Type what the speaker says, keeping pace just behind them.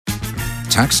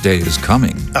Tax day is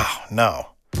coming. Oh, no.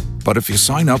 But if you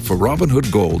sign up for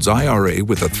Robinhood Gold's IRA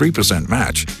with a 3%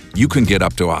 match, you can get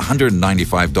up to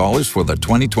 $195 for the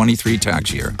 2023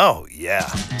 tax year. Oh, yeah.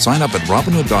 Sign up at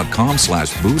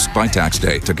Robinhood.com/boost by tax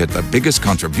day to get the biggest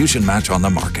contribution match on the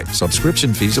market.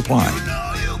 Subscription fees apply.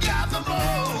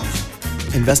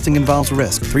 Investing involves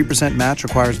risk. 3% match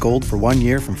requires gold for 1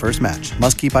 year from first match.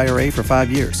 Must keep IRA for 5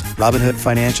 years. Robinhood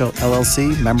Financial,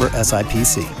 LLC, member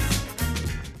SIPC.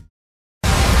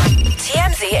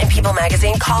 TMZ and People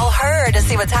Magazine call her to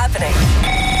see what's happening.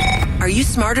 Are You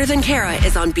Smarter Than Kara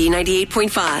is on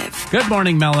B98.5. Good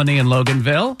morning, Melanie in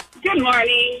Loganville. Good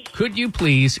morning. Could you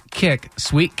please kick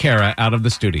sweet Kara out of the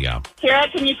studio? Kara,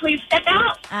 can you please step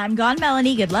out? I'm gone,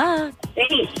 Melanie. Good luck.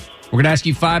 Thanks. We're going to ask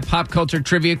you 5 pop culture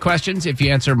trivia questions. If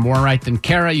you answer more right than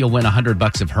Kara, you'll win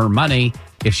 $100 of her money.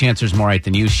 If she answers more right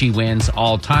than you, she wins.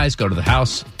 All ties go to the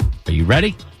house. Are you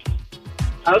ready?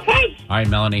 Okay. All right,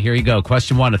 Melanie, here you go.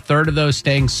 Question 1. A third of those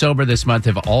staying sober this month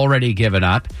have already given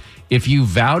up. If you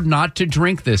vowed not to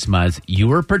drink this month, you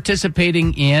were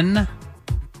participating in...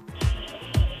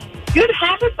 Good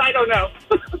habits? I don't know.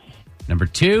 Number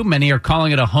 2, many are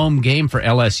calling it a home game for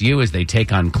LSU as they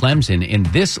take on Clemson in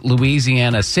this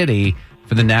Louisiana city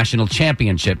for the national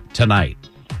championship tonight.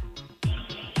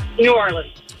 New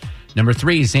Orleans. Number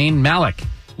 3, Zayn Malik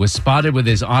was spotted with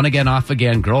his on-again,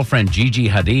 off-again girlfriend Gigi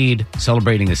Hadid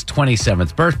celebrating his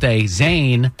 27th birthday.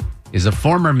 Zayn is a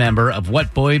former member of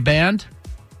what boy band?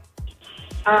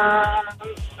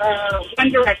 One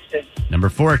Direction. Number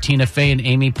 4, Tina Fey and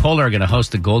Amy Poehler are going to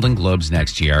host the Golden Globes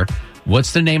next year.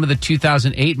 What's the name of the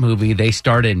 2008 movie they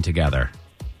starred in together?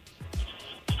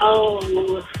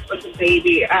 Oh, what's a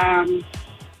baby?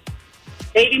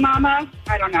 Baby Mama?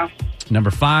 I don't know.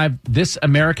 Number 5, this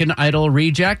American Idol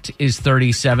reject is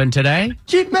 37 today.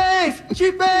 She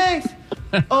bangs.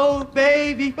 Oh,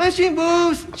 baby, when she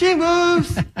moves.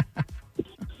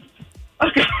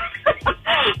 Okay.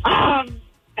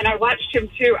 And I watched him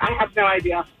too. I have no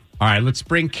idea. All right, let's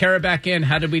bring Kara back in.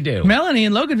 How did we do? Melanie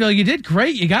in Loganville, you did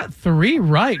great. You got 3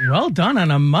 right. Well done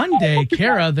on a Monday.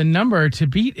 Kara, the number to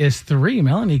beat is 3.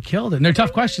 Melanie killed it. And they're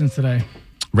tough questions today.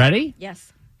 Ready?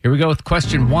 Yes. Here we go with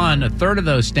question 1. A third of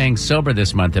those staying sober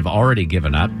this month have already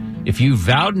given up. If you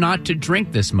vowed not to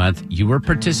drink this month, you were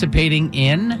participating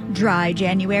in... Dry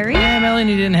January. Yeah,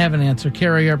 Melanie didn't have an answer.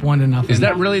 Kara, you're up 1-0. Is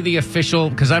that really the official?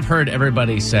 Because I've heard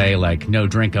everybody say, like, no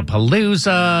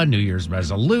drink-a-palooza, New Year's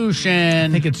resolution. I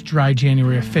think it's Dry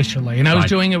January officially. And I was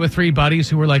doing it with 3 buddies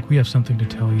who were like, we have something to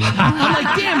tell you. I'm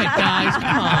like, damn it, guys,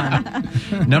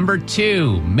 come on. Number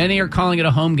 2, many are calling it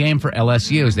a home game for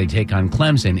LSU as they take on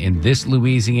Clemson in this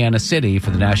Louisiana city for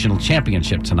the national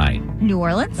championship tonight. New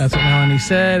Orleans. That's what Melanie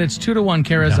said. It's 2-1.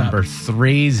 Kara's up. Number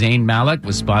 3, Zayn Malik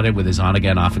was spotted with his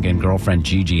on-again, off-again girlfriend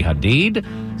Gigi Hadid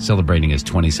celebrating his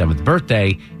 27th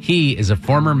birthday. He is a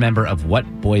former member of what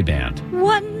boy band?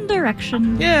 One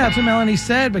Direction. Yeah, that's what Melanie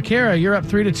said. But Kara, you're up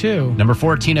 3-2. Number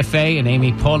 4, Tina Fey and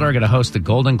Amy Poehler are going to host the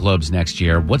Golden Globes next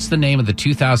year. What's the name of the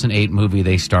 2008 movie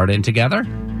they starred in together?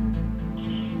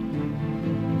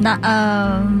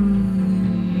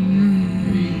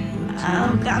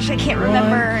 Oh, gosh, I can't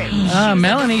remember.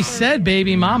 Melanie said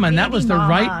Baby Mama, and that was the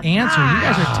right answer. You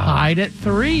guys are tied at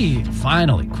 3.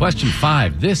 Finally, question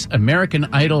 5. This American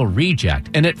Idol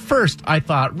reject. And at first, I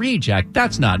thought, reject,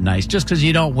 that's not nice just because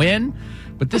you don't win.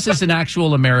 But this is an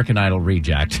actual American Idol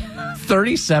reject.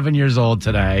 37 years old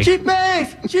today. She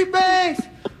bangs.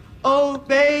 Oh,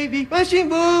 baby, when she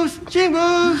moves.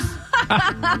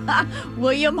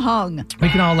 William Hung. We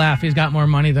can all laugh. He's got more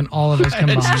money than all of us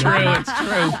combined. It's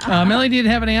true. Melanie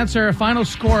didn't have an answer. A final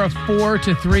score of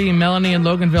 4-3. Melanie and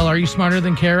Loganville, are you smarter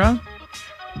than Kara?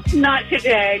 Not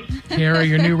today. Kara,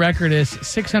 your new record is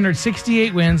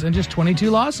 668 wins and just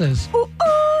 22 losses. Ooh,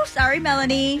 sorry,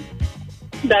 Melanie.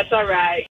 That's all right.